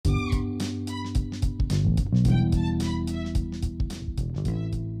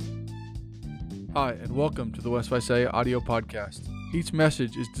Hi, and welcome to the West Visalia audio podcast. Each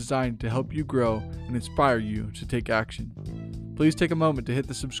message is designed to help you grow and inspire you to take action. Please take a moment to hit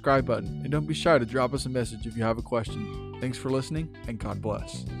the subscribe button, and don't be shy to drop us a message if you have a question. Thanks for listening, and God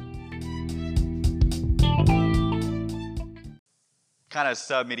bless. Kind of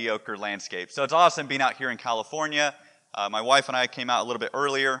sub-mediocre landscape. So it's awesome being out here in California. My wife and I came out a little bit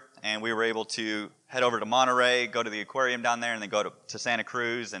earlier, and we were able to head over to Monterey, go to the aquarium down there, and then go to Santa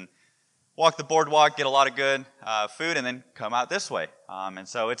Cruz and walk the boardwalk, get a lot of good food, and then come out this way. And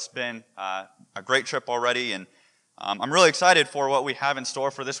so it's been a great trip already, and I'm really excited for what we have in store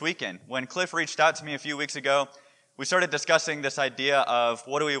for this weekend. When Cliff reached out to me a few weeks ago, we started discussing this idea of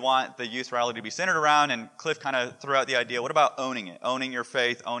what do we want the youth rally to be centered around, and Cliff kind of threw out the idea, what about owning it? Owning your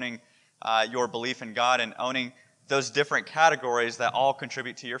faith, owning your belief in God, and owning those different categories that all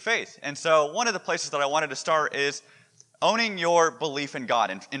contribute to your faith. And so one of the places that I wanted to start is owning your belief in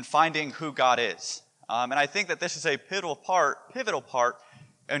God and finding who God is. And I think that this is a pivotal part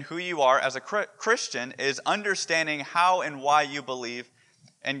in who you are as a Christian, is understanding how and why you believe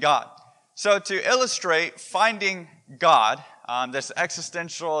in God. So to illustrate finding God, this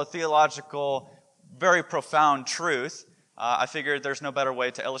existential, theological, very profound truth, I figured there's no better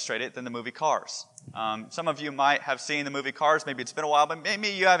way to illustrate it than the movie Cars. Some of you might have seen the movie Cars. Maybe it's been a while, but maybe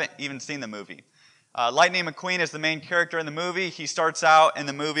you haven't even seen the movie. Lightning McQueen is the main character in the movie. He starts out in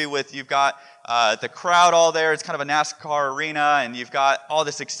the movie with, you've got the crowd all there. It's kind of a NASCAR arena, and you've got all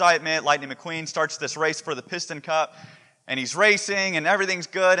this excitement. Lightning McQueen starts this race for the Piston Cup, and he's racing, and everything's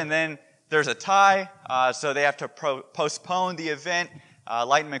good, and then there's a tie, so they have to postpone the event.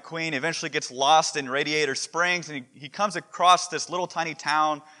 Lightning McQueen eventually gets lost in Radiator Springs, and he comes across this little tiny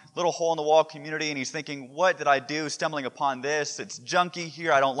town, little hole-in-the-wall community, and he's thinking, what did I do stumbling upon this? It's junky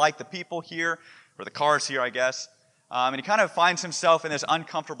here. I don't like the people here. Or the cars here, I guess. And he kind of finds himself in this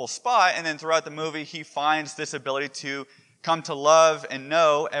uncomfortable spot, and then throughout the movie, he finds this ability to come to love and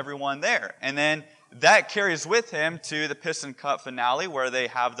know everyone there. And then that carries with him to the Piston Cup finale, where they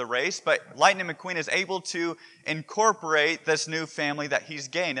have the race, but Lightning McQueen is able to incorporate this new family that he's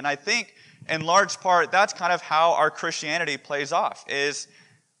gained. And I think, in large part, that's kind of how our Christianity plays off, is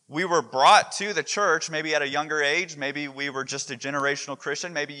we were brought to the church maybe at a younger age. Maybe we were just a generational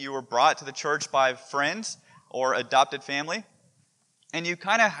Christian. Maybe you were brought to the church by friends or adopted family. And you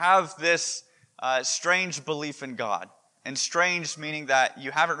kind of have this strange belief in God. And strange meaning that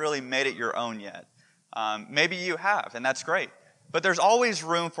you haven't really made it your own yet. Maybe you have, and that's great. But there's always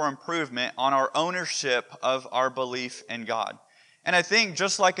room for improvement on our ownership of our belief in God. And I think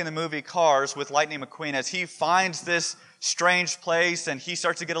just like in the movie Cars with Lightning McQueen, as he finds this strange place and he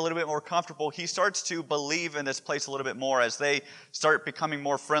starts to get a little bit more comfortable, he starts to believe in this place a little bit more as they start becoming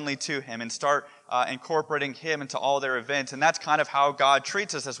more friendly to him and start incorporating him into all their events. And that's kind of how God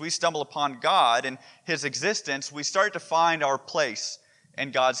treats us. As we stumble upon God and His existence, we start to find our place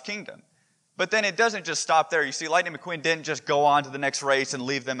in God's kingdom. But then it doesn't just stop there. You see, Lightning McQueen didn't just go on to the next race and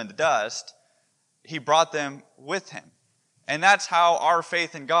leave them in the dust. He brought them with him. And that's how our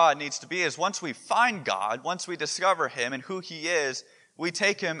faith in God needs to be, is once we find God, once we discover Him and who He is, we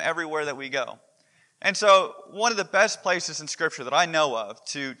take Him everywhere that we go. And so one of the best places in Scripture that I know of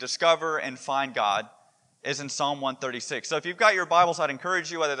to discover and find God is in Psalm 136. So if you've got your Bibles, I'd encourage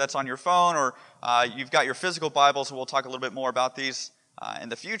you, whether that's on your phone or you've got your physical Bibles, and we'll talk a little bit more about these in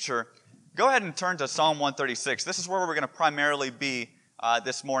the future, go ahead and turn to Psalm 136. This is where we're going to primarily be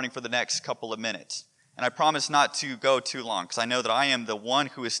this morning for the next couple of minutes. And I promise not to go too long, because I know that I am the one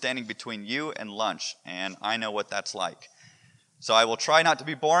who is standing between you and lunch, and I know what that's like. So I will try not to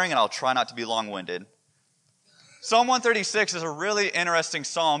be boring, and I'll try not to be long-winded. Psalm 136 is a really interesting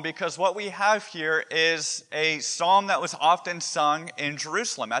psalm, because what we have here is a psalm that was often sung in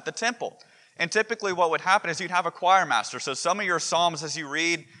Jerusalem at the temple. And typically what would happen is you'd have a choir master. So some of your psalms, as you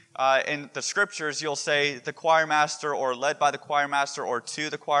read in the scriptures, you'll say the choir master, or led by the choir master, or to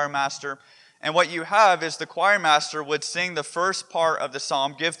the choir master. And what you have is the choir master would sing the first part of the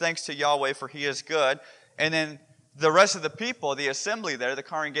psalm, give thanks to Yahweh for He is good. And then the rest of the people, the assembly there, the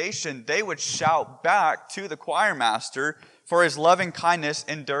congregation, they would shout back to the choir master, for His loving kindness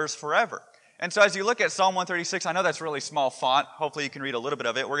endures forever. And so as you look at Psalm 136, I know that's really small font. Hopefully you can read a little bit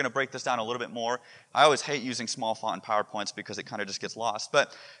of it. We're going to break this down a little bit more. I always hate using small font in PowerPoints because it kind of just gets lost.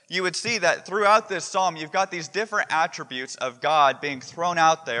 But you would see that throughout this psalm, you've got these different attributes of God being thrown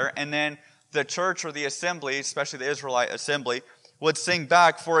out there, and then the church or the assembly, especially the Israelite assembly, would sing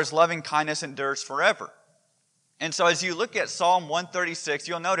back, for His loving kindness endures forever. And so as you look at Psalm 136,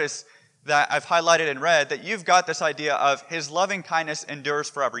 you'll notice that I've highlighted in red that you've got this idea of His loving kindness endures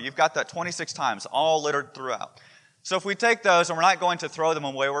forever. You've got that 26 times, all littered throughout. So if we take those, and we're not going to throw them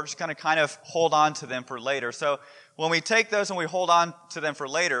away, we're just going to kind of hold on to them for later. So when we take those and we hold on to them for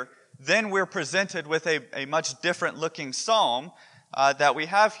later, then we're presented with a much different looking psalm that we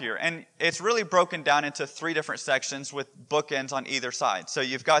have here. And it's really broken down into 3 different sections with bookends on either side. So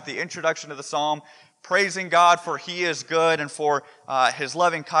you've got the introduction to the psalm, praising God for He is good and for His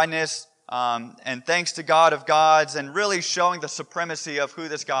loving kindness, and thanks to God of gods, and really showing the supremacy of who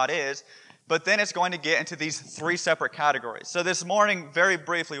this God is. But then it's going to get into these 3 separate categories. So this morning, very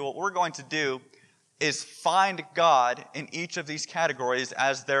briefly, what we're going to do is find God in each of these categories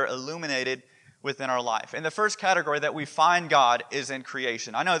as they're illuminated within our life. And the first category that we find God is in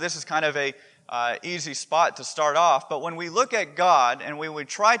creation. I know this is kind of a easy spot to start off, but when we look at God and when we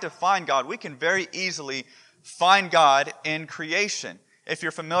try to find God, we can very easily find God in creation. If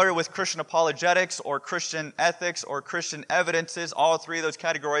you're familiar with Christian apologetics or Christian ethics or Christian evidences, all 3 of those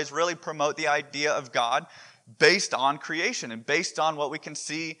categories really promote the idea of God based on creation and based on what we can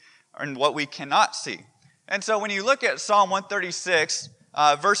see and what we cannot see. And so when you look at Psalm 136,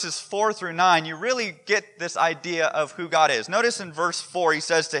 verses 4 through 9, you really get this idea of who God is. Notice in verse 4, he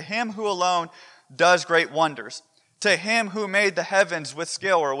says, "To Him who alone does great wonders, to Him who made the heavens with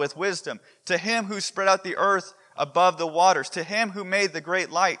skill or with wisdom, to Him who spread out the earth above the waters, to Him who made the great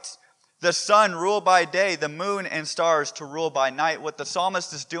lights, the sun rule by day, the moon and stars to rule by night." What the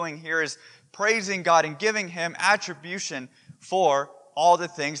psalmist is doing here is praising God and giving Him attribution for all the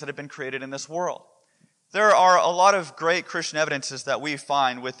things that have been created in this world. There are a lot of great Christian evidences that we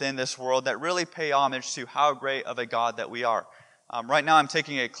find within this world that really pay homage to how great of a God that we are. Right now I'm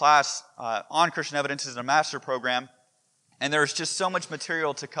taking a class on Christian evidences in a master program, and there's just so much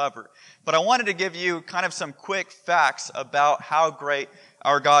material to cover. But I wanted to give you kind of some quick facts about how great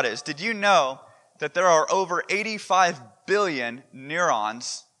our God is. Did you know that there are over 85 billion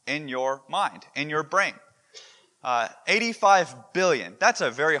neurons in your mind, in your brain? 85 billion. That's a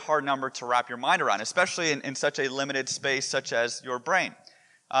very hard number to wrap your mind around, especially in such a limited space such as your brain.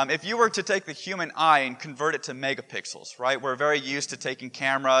 If you were to take the human eye and convert it to megapixels, right? We're very used to taking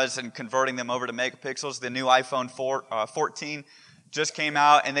cameras and converting them over to megapixels. The new iPhone 14 just came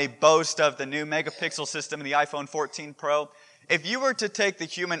out, and they boast of the new megapixel system in the iPhone 14 Pro. If you were to take the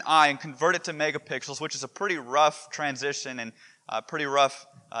human eye and convert it to megapixels, which is a pretty rough transition and a pretty rough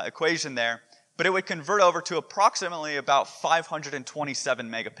equation there, but it would convert over to approximately about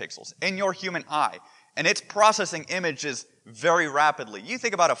 527 megapixels in your human eye. And it's processing images very rapidly. You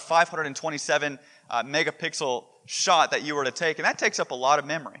think about a 527 megapixel shot that you were to take, and that takes up a lot of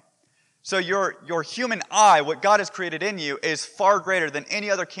memory. So your human eye, what God has created in you, is far greater than any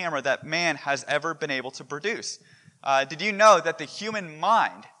other camera that man has ever been able to produce. Did you know that the human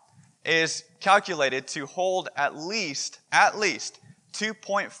mind is calculated to hold at least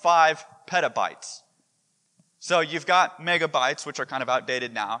 2.5 petabytes? So you've got megabytes, which are kind of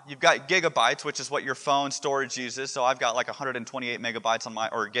outdated now. You've got gigabytes, which is what your phone storage uses. So I've got like 128 megabytes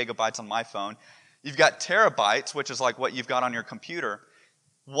gigabytes on my phone. You've got terabytes, which is like what you've got on your computer.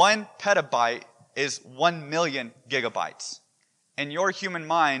 1 petabyte is 1 million gigabytes. And your human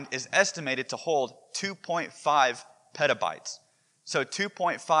mind is estimated to hold 2.5 petabytes. So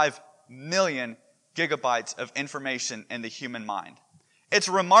 2.5 million gigabytes of information in the human mind. It's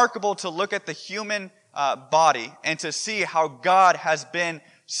remarkable to look at the human body and to see how God has been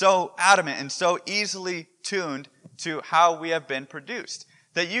so adamant and so easily tuned to how we have been produced.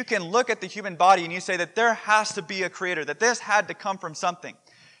 That you can look at the human body and you say that there has to be a creator, that this had to come from something.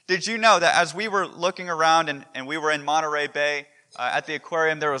 Did you know that as we were looking around and we were in Monterey Bay at the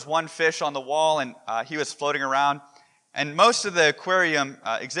aquarium, there was one fish on the wall and he was floating around. And most of the aquarium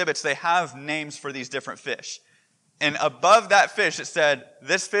exhibits, they have names for these different fish. And above that fish, it said,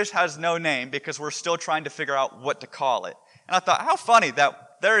 "This fish has no name because we're still trying to figure out what to call it." And I thought, how funny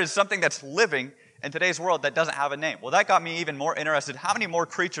that there is something that's living in today's world that doesn't have a name. Well, that got me even more interested. How many more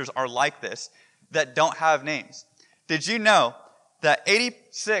creatures are like this that don't have names? Did you know that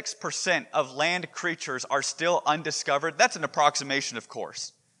 86% of land creatures are still undiscovered? That's an approximation, of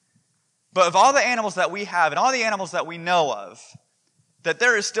course. But of all the animals that we have and all the animals that we know of, that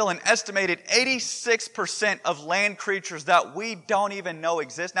there is still an estimated 86% of land creatures that we don't even know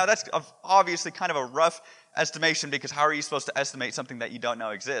exist. Now, that's obviously kind of a rough estimation because how are you supposed to estimate something that you don't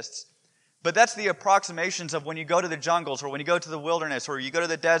know exists? But that's the approximations of when you go to the jungles or when you go to the wilderness or you go to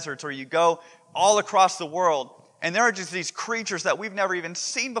the deserts or you go all across the world. And there are just these creatures that we've never even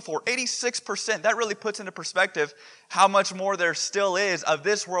seen before. 86%. That really puts into perspective how much more there still is of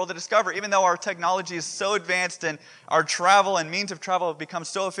this world to discover. Even though our technology is so advanced and our travel and means of travel have become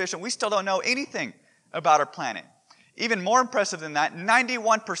so efficient, we still don't know anything about our planet. Even more impressive than that,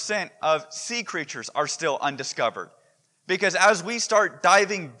 91% of sea creatures are still undiscovered. Because as we start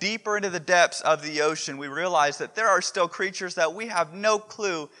diving deeper into the depths of the ocean, we realize that there are still creatures that we have no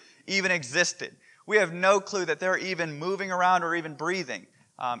clue even existed. We have no clue that they're even moving around or even breathing.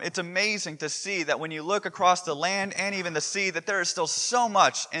 It's amazing to see that when you look across the land and even the sea, that there is still so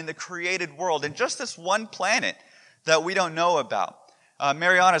much in the created world, in just this one planet, that we don't know about.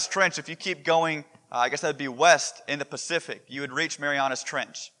 Marianas Trench, if you keep going, I guess that would be west in the Pacific, you would reach Marianas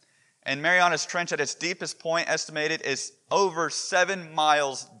Trench. And Marianas Trench at its deepest point, estimated, is over 7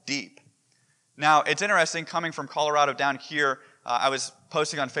 miles deep. Now, it's interesting coming from Colorado down here. I was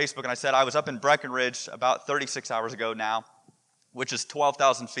posting on Facebook and I said I was up in Breckenridge about 36 hours ago now, which is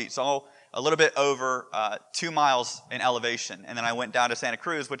 12,000 feet. So a little bit over 2 miles in elevation. And then I went down to Santa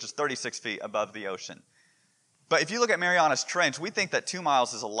Cruz, which is 36 feet above the ocean. But if you look at Marianas Trench, we think that 2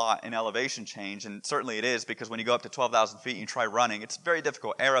 miles is a lot in elevation change, and certainly it is, because when you go up to 12,000 feet and you try running, it's very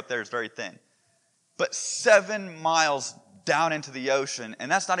difficult. Air up there is very thin. But 7 miles down into the ocean, and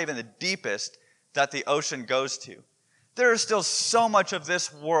that's not even the deepest that the ocean goes to. There is still so much of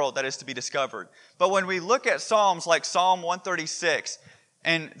this world that is to be discovered. But when we look at Psalms like Psalm 136,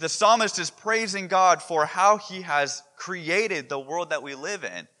 and the psalmist is praising God for how he has created the world that we live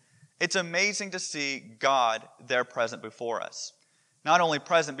in, it's amazing to see God there present before us. Not only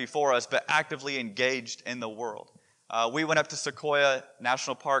present before us, but actively engaged in the world. We went up to Sequoia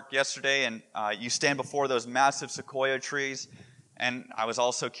National Park yesterday, and you stand before those massive sequoia trees. And I was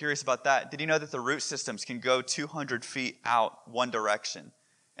also curious about that. Did you know that the root systems can go 200 feet out one direction,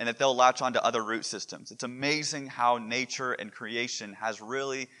 and that they'll latch onto other root systems? It's amazing how nature and creation has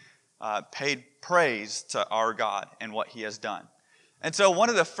really paid praise to our God and what he has done. And so one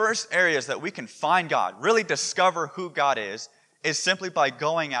of the first areas that we can find God, really discover who God is simply by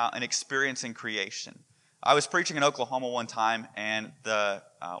going out and experiencing creation. I was preaching in Oklahoma one time, and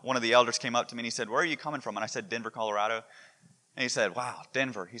one of the elders came up to me and he said, "Where are you coming from?" And I said, "Denver, Colorado." And he said, "Wow,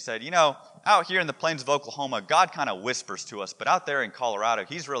 Denver." He said, "Out here in the plains of Oklahoma, God kind of whispers to us, but out there in Colorado,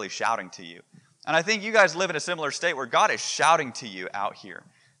 he's really shouting to you." And I think you guys live in a similar state where God is shouting to you out here.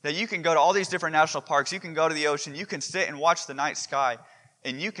 That you can go to all these different national parks, you can go to the ocean, you can sit and watch the night sky,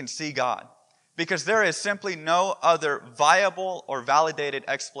 and you can see God. Because there is simply no other viable or validated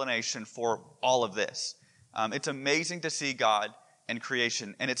explanation for all of this. It's amazing to see God and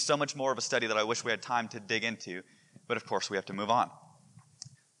creation, and it's so much more of a study that I wish we had time to dig into. But of course, we have to move on.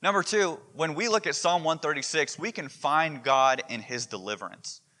 Number 2, when we look at Psalm 136, we can find God in his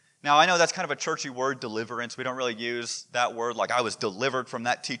deliverance. Now, I know that's kind of a churchy word, deliverance. We don't really use that word like I was delivered from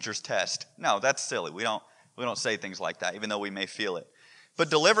that teacher's test. No, that's silly. We don't say things like that, even though we may feel it.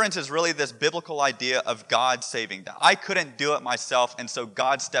 But deliverance is really this biblical idea of God saving. That I couldn't do it myself, and so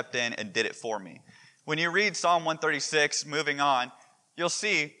God stepped in and did it for me. When you read Psalm 136, moving on, you'll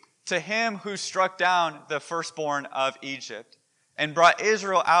see, "To him who struck down the firstborn of Egypt and brought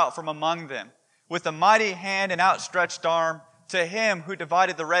Israel out from among them with a mighty hand and outstretched arm, to him who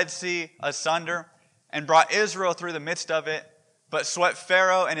divided the Red Sea asunder and brought Israel through the midst of it, but swept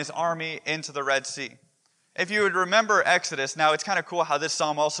Pharaoh and his army into the Red Sea." If you would remember Exodus, now it's kind of cool how this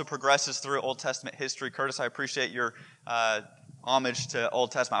psalm also progresses through Old Testament history. Curtis, I appreciate your homage to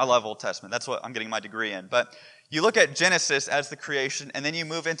Old Testament. I love Old Testament. That's what I'm getting my degree in. But you look at Genesis as the creation, and then you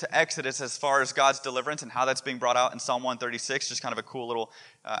move into Exodus as far as God's deliverance and how that's being brought out in Psalm 136, just kind of a cool little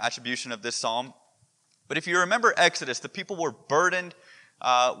attribution of this psalm. But if you remember Exodus, the people were burdened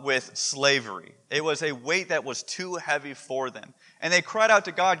with slavery. It was a weight that was too heavy for them. And they cried out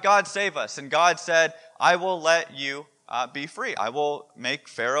to God, "God, save us." And God said, "I will let you be free. I will make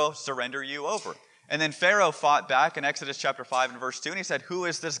Pharaoh surrender you over." And then Pharaoh fought back in Exodus chapter 5 and verse 2, and he said, "Who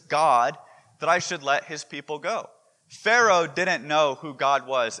is this God that I should let his people go?" Pharaoh didn't know who God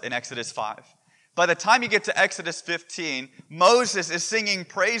was in Exodus 5. By the time you get to Exodus 15, Moses is singing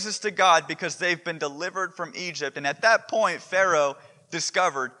praises to God because they've been delivered from Egypt. And at that point, Pharaoh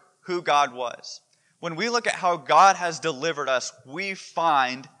discovered who God was. When we look at how God has delivered us, we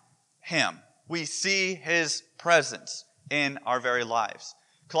find him. We see his presence in our very lives.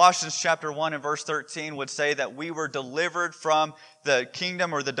 Colossians chapter 1 and verse 13 would say that we were delivered from the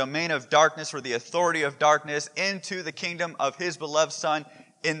kingdom or the domain of darkness or the authority of darkness into the kingdom of his beloved Son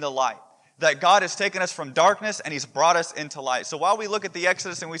in the light. That God has taken us from darkness and he's brought us into light. So while we look at the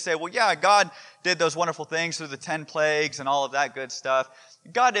Exodus and we say, well, yeah, God did those wonderful things through the 10 plagues and all of that good stuff,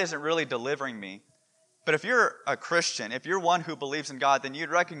 God isn't really delivering me. But if you're a Christian, if you're one who believes in God, then you'd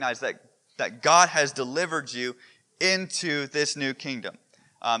recognize that God has delivered you into this new kingdom.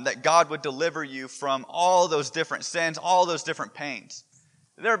 That God would deliver you from all those different sins, all those different pains.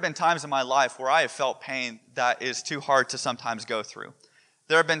 There have been times in my life where I have felt pain that is too hard to sometimes go through.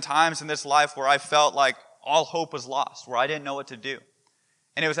 There have been times in this life where I felt like all hope was lost, where I didn't know what to do.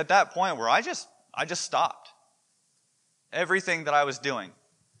 And it was at that point where I just stopped. Everything that I was doing,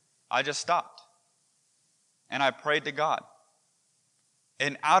 I just stopped. And I prayed to God.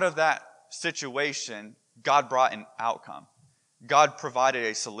 And out of that situation, God brought an outcome. God provided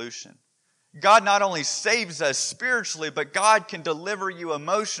a solution. God not only saves us spiritually, but God can deliver you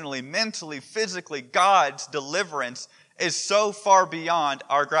emotionally, mentally, physically. God's deliverance is so far beyond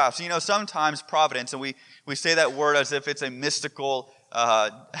our grasp. You know, sometimes providence, and we say that word as if it's a mystical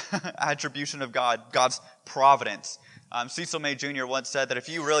attribution of God, God's providence. Cecil May Jr. once said that if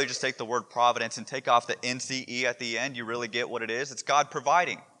you really just take the word providence and take off the NCE at the end, you really get what it is. It's God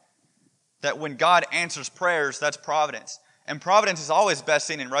providing. That when God answers prayers, that's providence. And providence is always best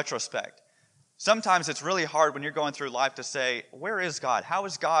seen in retrospect. Sometimes it's really hard when you're going through life to say, where is God? How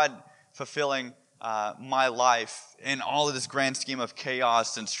is God fulfilling my life in all of this grand scheme of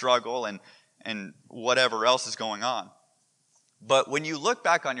chaos and struggle and whatever else is going on? But when you look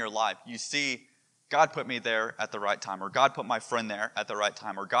back on your life, you see God put me there at the right time, or God put my friend there at the right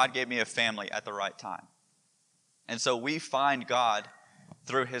time, or God gave me a family at the right time. And so we find God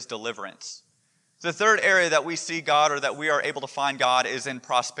through His deliverance. The third area that we see God, or that we are able to find God, is in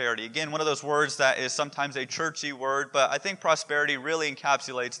prosperity. Again, one of those words that is sometimes a churchy word, but I think prosperity really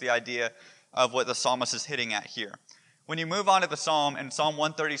encapsulates the idea of what the psalmist is hitting at here. When you move on to the psalm, in Psalm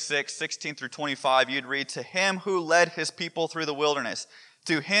 136, 16 through 25, you'd read, "To him who led his people through the wilderness,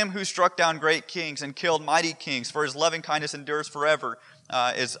 to him who struck down great kings and killed mighty kings, for his loving kindness endures forever,"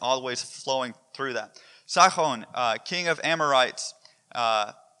 is always flowing through that. Sihon, king of Amorites,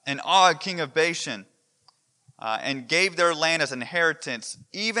 and Og, king of Bashan, and gave their land as inheritance,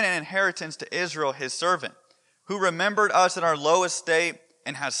 even an inheritance to Israel, his servant, who remembered us in our low estate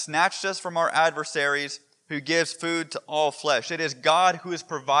and has snatched us from our adversaries, who gives food to all flesh. It is God who is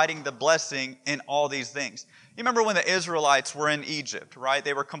providing the blessing in all these things. You remember when the Israelites were in Egypt, right?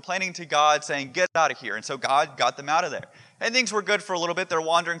 They were complaining to God, saying, "Get out of here." And so God got them out of there. And things were good for a little bit. They're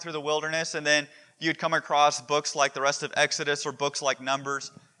wandering through the wilderness, and then you'd come across books like the rest of Exodus or books like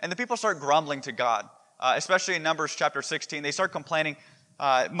Numbers, and the people start grumbling to God, especially in Numbers chapter 16. They start complaining,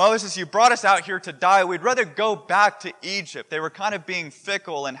 "Moses, you brought us out here to die. We'd rather go back to Egypt." They were kind of being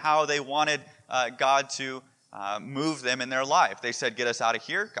fickle in how they wanted God to move them in their life. They said, "Get us out of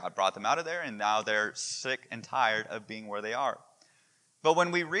here." God brought them out of there, and now they're sick and tired of being where they are. But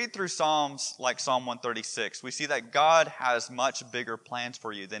when we read through Psalms like Psalm 136, we see that God has much bigger plans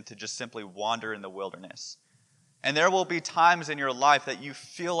for you than to just simply wander in the wilderness. And there will be times in your life that you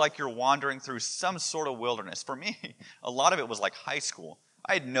feel like you're wandering through some sort of wilderness. For me, a lot of it was like high school.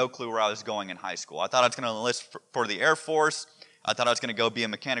 I had no clue where I was going in high school. I thought I was going to enlist for the Air Force. I thought I was going to go be a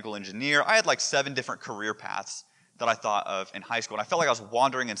mechanical engineer. I had like 7 different career paths that I thought of in high school. And I felt like I was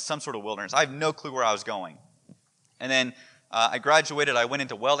wandering in some sort of wilderness. I have no clue where I was going. And then I graduated. I went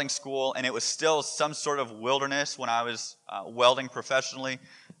into welding school, and it was still some sort of wilderness when I was welding professionally.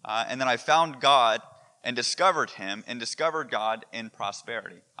 And then I found God and discovered Him, and discovered God in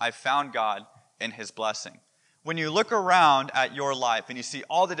prosperity. I found God in His blessing. When you look around at your life and you see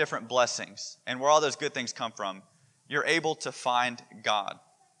all the different blessings and where all those good things come from, you're able to find God.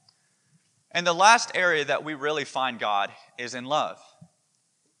 And the last area that we really find God is in love.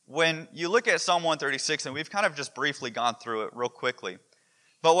 When you look at Psalm 136, and we've kind of just briefly gone through it real quickly,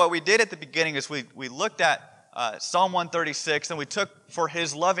 but what we did at the beginning is we looked at Psalm 136, and we took, "For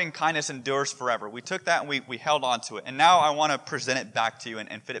his loving kindness endures forever." We took that and we held on to it. And now I want to present it back to you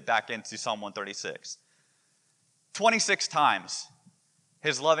and fit it back into Psalm 136. 26 times,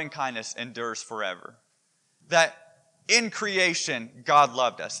 his loving kindness endures forever. That in creation, God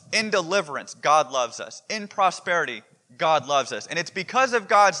loved us. In deliverance, God loves us. In prosperity, God loves us. And it's because of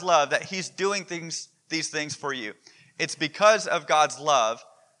God's love that He's doing these things for you. It's because of God's love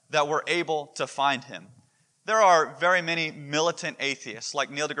that we're able to find Him. There are very many militant atheists like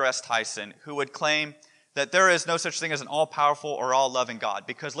Neil deGrasse Tyson who would claim that there is no such thing as an all-powerful or all-loving God,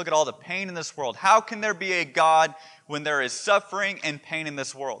 because look at all the pain in this world. How can there be a God when there is suffering and pain in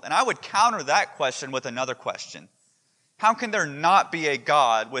this world? And I would counter that question with another question. How can there not be a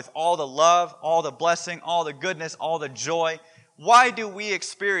God with all the love, all the blessing, all the goodness, all the joy? Why do we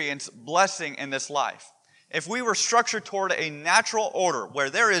experience blessing in this life? If we were structured toward a natural order where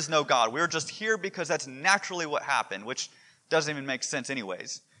there is no God, we're just here because that's naturally what happened, which doesn't even make sense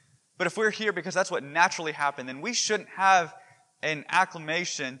anyways. But if we're here because that's what naturally happened, then we shouldn't have an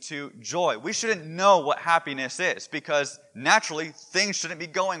acclamation to joy. We shouldn't know what happiness is, because naturally things shouldn't be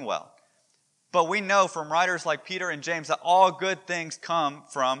going well. But we know from writers like Peter and James that all good things come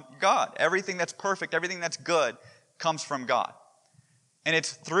from God. Everything that's perfect, everything that's good comes from God. And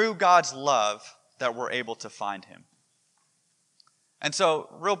it's through God's love that we're able to find him. And so,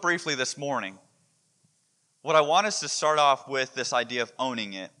 real briefly this morning, what I want us to start off with this idea of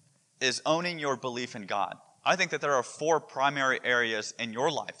owning it is owning your belief in God. I think that there are 4 primary areas in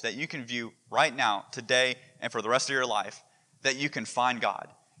your life that you can view right now, today, and for the rest of your life, that you can find God.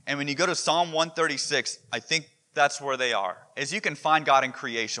 And when you go to Psalm 136, I think that's where they are, is you can find God in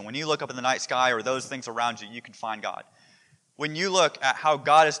creation. When you look up in the night sky or those things around you, you can find God. When you look at how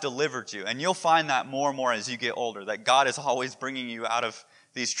God has delivered you, and you'll find that more and more as you get older, that God is always bringing you out of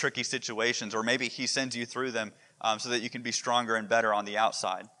these tricky situations, or maybe he sends you through them so that you can be stronger and better on the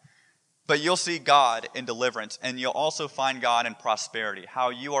outside. But you'll see God in deliverance, and you'll also find God in prosperity, how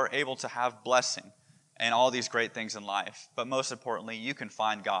you are able to have blessing and all these great things in life. But most importantly, you can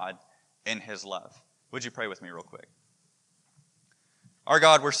find God in his love. Would you pray with me real quick? Our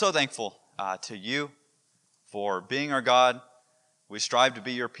God, we're so thankful to you for being our God. We strive to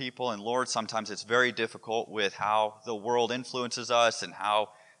be your people, and Lord, sometimes it's very difficult with how the world influences us and how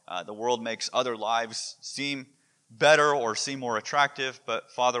the world makes other lives seem better or seem more attractive.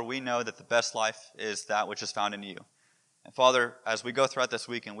 But Father, we know that the best life is that which is found in you. And Father, as we go throughout this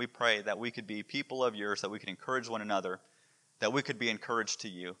weekend, we pray that we could be people of yours, that we could encourage one another, that we could be encouraged to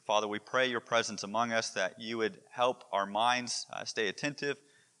you. Father, we pray your presence among us, that you would help our minds stay attentive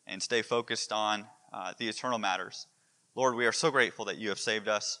and stay focused on the eternal matters. Lord, we are so grateful that you have saved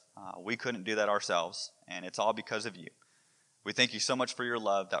us. We couldn't do that ourselves, and it's all because of you. We thank you so much for your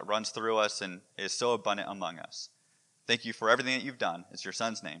love that runs through us and is so abundant among us. Thank you for everything that you've done. It's your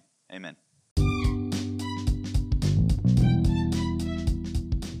Son's name. Amen.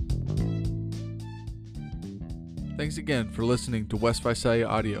 Thanks again for listening to West Visalia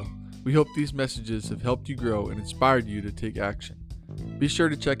Audio. We hope these messages have helped you grow and inspired you to take action. Be sure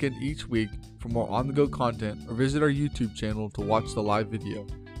to check in each week for more on-the-go content or visit our YouTube channel to watch the live video.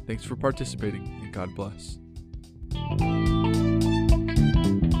 Thanks for participating, and God bless.